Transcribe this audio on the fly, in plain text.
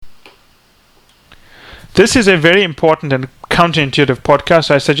This is a very important and counterintuitive podcast,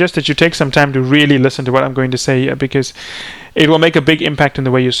 so I suggest that you take some time to really listen to what I'm going to say here, because it will make a big impact in the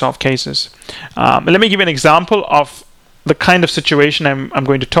way you solve cases. Let me give you an example of the kind of situation I'm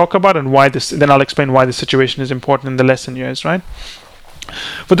going to talk about, and why this. Then I'll explain why the situation is important in the lesson years, right?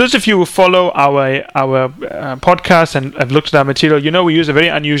 For those of you who follow our podcast and have looked at our material, you know we use a very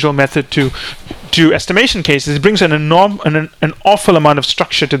unusual method to do estimation cases. It brings an awful amount of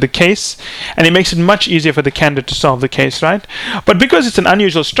structure to the case, and it makes it much easier for the candidate to solve the case, right? But because it's an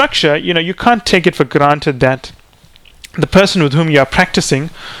unusual structure, you can't take it for granted that the person with whom you are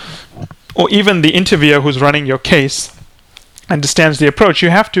practicing, or even the interviewer who's running your case, understands the approach. You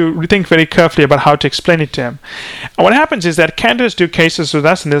have to think very carefully about how to explain it to him. And what happens is that candidates do cases with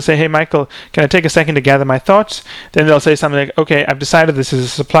us, and they'll say, "Hey, Michael, can I take a second to gather my thoughts?" Then they'll say something like, "Okay, I've decided this is a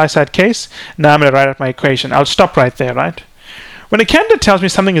supply-side case. Now I'm going to write out my equation." I'll stop right there, right? When a candidate tells me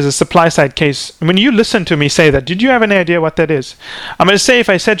something is a supply-side case, when you listen to me say that, did you have any idea what that is? I'm going to say, if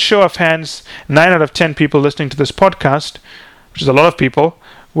I said show of hands, 9 out of 10 people listening to this podcast, which is a lot of people,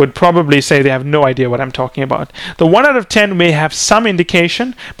 would probably say they have no idea what I'm talking about. The 1 out of 10 may have some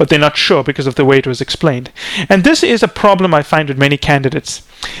indication, but they're not sure because of the way it was explained. And this is a problem I find with many candidates.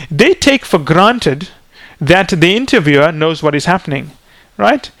 They take for granted that the interviewer knows what is happening,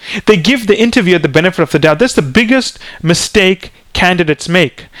 right? They give the interviewer the benefit of the doubt. That's the biggest mistake candidates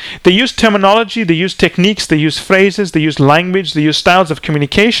make. They use terminology, they use techniques, they use phrases, they use language, they use styles of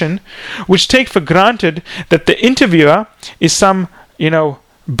communication, which take for granted that the interviewer is some,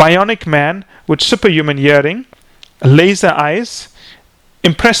 bionic man with superhuman hearing, laser eyes,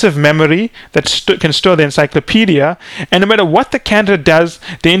 impressive memory that can store the encyclopedia, and no matter what the candidate does,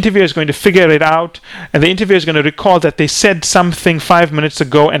 the interviewer is going to figure it out, and the interviewer is going to recall that they said something 5 minutes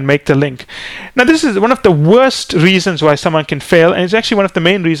ago and make the link. Now, this is one of the worst reasons why someone can fail, and it's actually one of the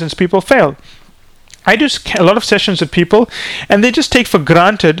main reasons people fail. I do a lot of sessions with people, and they just take for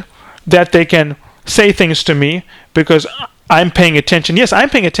granted that they can say things to me because I'm paying attention. Yes, I'm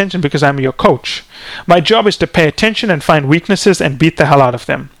paying attention because I'm your coach. My job is to pay attention and find weaknesses and beat the hell out of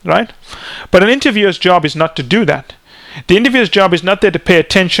them, right? But an interviewer's job is not to do that. The interviewer's job is not there to pay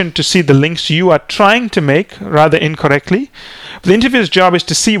attention to see the links you are trying to make, rather incorrectly. The interviewer's job is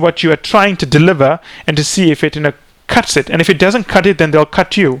to see what you are trying to deliver and to see if it cuts it. And if it doesn't cut it, then they'll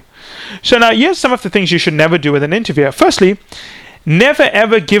cut you. So now, here's some of the things you should never do with an interviewer. Firstly, never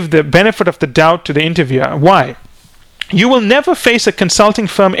ever give the benefit of the doubt to the interviewer. Why? You will never face a consulting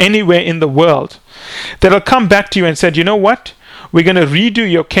firm anywhere in the world that'll come back to you and said, "You know what? We're going to redo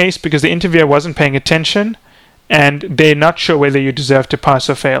your case because the interviewer wasn't paying attention and they're not sure whether you deserve to pass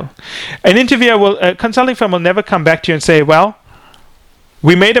or fail." A consulting firm will never come back to you and say, "Well,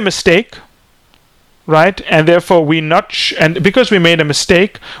 we made a mistake, right? And therefore and because we made a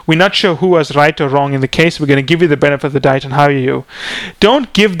mistake, we're not sure who was right or wrong in the case. We're going to give you the benefit of the doubt and hire you."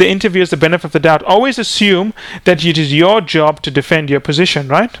 Don't give the interviewers the benefit of the doubt. Always assume that it is your job to defend your position,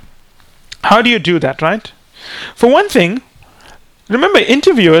 right? How do you do that, right? For one thing, remember,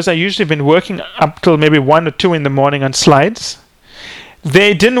 interviewers are usually been working up till maybe 1 or 2 in the morning on slides.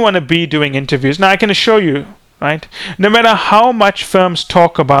 They didn't want to be doing interviews. Now, I can assure you, right? No matter how much firms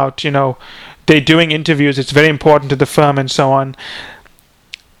talk about, they're doing interviews, it's very important to the firm and so on.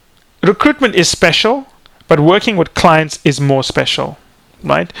 Recruitment is special, but working with clients is more special,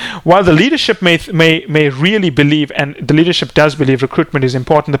 right? While the leadership may really believe, and the leadership does believe recruitment is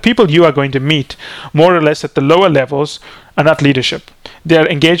important, the people you are going to meet more or less at the lower levels are not leadership. They are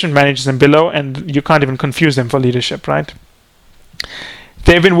engagement managers and below, and you can't even confuse them for leadership, right?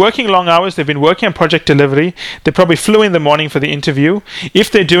 They've been working long hours. They've been working on project delivery. They probably flew in the morning for the interview.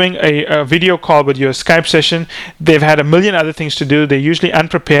 If they're doing a video call with you, a Skype session, they've had a million other things to do. They're usually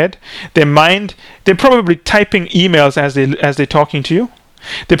unprepared. They're probably typing emails as they're talking to you.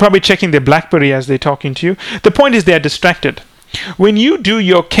 They're probably checking their BlackBerry as they're talking to you. The point is they're distracted. When you do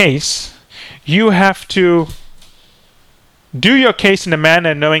your case, you have to do your case in a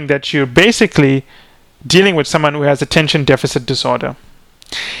manner knowing that you're basically dealing with someone who has attention deficit disorder.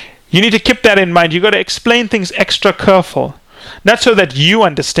 You need to keep that in mind. You've got to explain things extra careful. Not so that you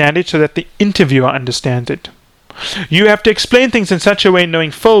understand it, so that the interviewer understands it. You have to explain things in such a way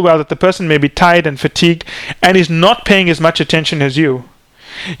knowing full well that the person may be tired and fatigued and is not paying as much attention as you.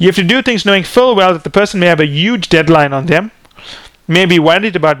 You have to do things knowing full well that the person may have a huge deadline on them, may be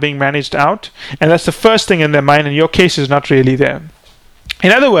worried about being managed out, and that's the first thing in their mind, and your case is not really there.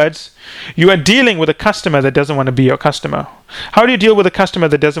 In other words, you are dealing with a customer that doesn't want to be your customer. How do you deal with a customer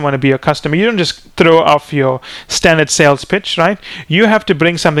that doesn't want to be your customer? You don't just throw off your standard sales pitch, right? You have to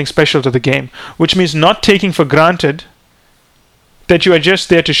bring something special to the game, which means not taking for granted that you are just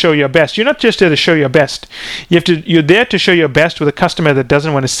there to show your best. You're not just there to show your best. You're there to show your best with a customer that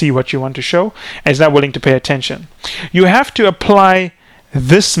doesn't want to see what you want to show and is not willing to pay attention. You have to apply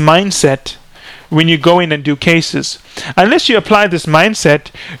this mindset when you go in and do cases. Unless you apply this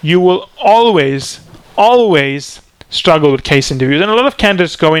mindset, you will always struggle with case interviews. And a lot of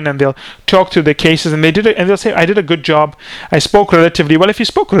candidates go in and they'll talk through their cases and they'll say, I did a good job. I spoke relatively well. If you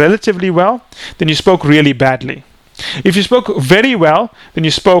spoke relatively well, then you spoke really badly. If you spoke very well, then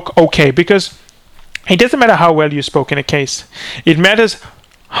you spoke okay, because it doesn't matter how well you spoke in a case. It matters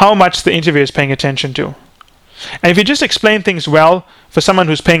how much the interviewer is paying attention to. And if you just explain things well for someone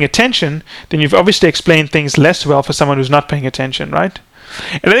who's paying attention, then you've obviously explained things less well for someone who's not paying attention, right?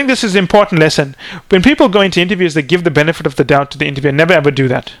 And I think this is an important lesson. When people go into interviews, they give the benefit of the doubt to the interviewer. Never ever do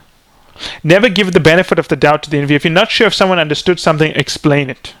that. Never give the benefit of the doubt to the interviewer. If you're not sure if someone understood something, explain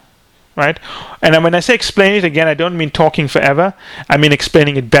it. Right? And when I say explain it, again, I don't mean talking forever. I mean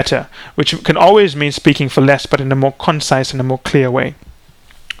explaining it better, which can always mean speaking for less, but in a more concise and a more clear way.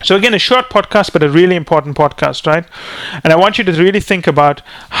 So again, a short podcast, but a really important podcast, right? And I want you to really think about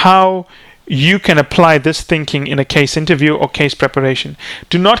how you can apply this thinking in a case interview or case preparation.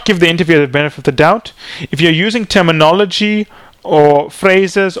 Do not give the interviewer the benefit of the doubt. If you're using terminology or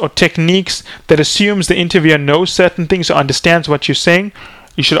phrases or techniques that assumes the interviewer knows certain things or understands what you're saying,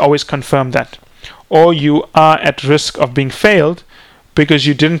 you should always confirm that. Or you are at risk of being failed because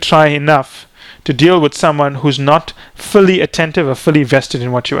you didn't try enough to deal with someone who's not fully attentive or fully vested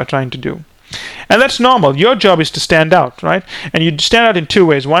in what you are trying to do. And that's normal. Your job is to stand out, right? And you stand out in two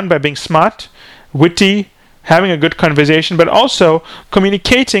ways. One, by being smart, witty, having a good conversation, but also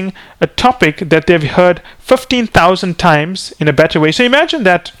communicating a topic that they've heard 15,000 times in a better way. So imagine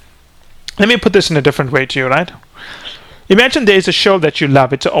that, let me put this in a different way to you, right? Imagine there is a show that you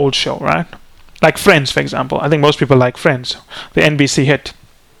love. It's an old show, right? Like Friends, for example. I think most people like Friends, the NBC hit.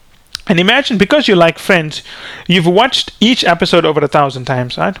 And imagine, because you like Friends, you've watched each episode over 1,000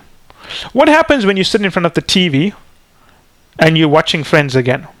 times, right? What happens when you sit in front of the TV and you're watching Friends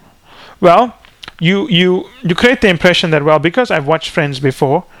again? Well, you create the impression that, well, because I've watched Friends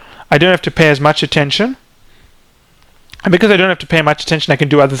before, I don't have to pay as much attention. And because I don't have to pay much attention, I can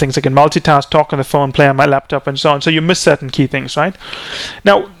do other things. I can multitask, talk on the phone, play on my laptop, and so on. So you miss certain key things, right?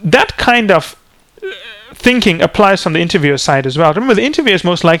 Now, that kind of thinking applies from the interviewer side as well. Remember, the interviewer is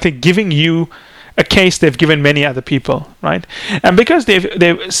most likely giving you a case they've given many other people, right? And because they've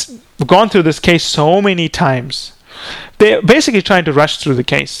gone through this case so many times, they're basically trying to rush through the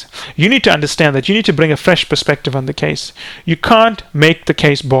case. You need to understand that you need to bring a fresh perspective on the case. You can't make the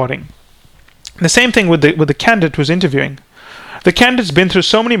case boring. The same thing with the candidate who's interviewing. The candidate's been through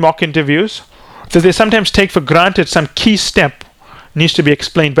so many mock interviews that they sometimes take for granted some key step needs to be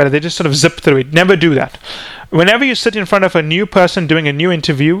explained better. They just sort of zip through it. Never do that. Whenever you sit in front of a new person doing a new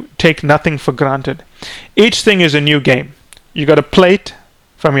interview, take nothing for granted. Each thing is a new game. You got to play it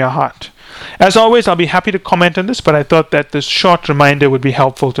from your heart. As always, I'll be happy to comment on this, but I thought that this short reminder would be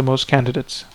helpful to most candidates.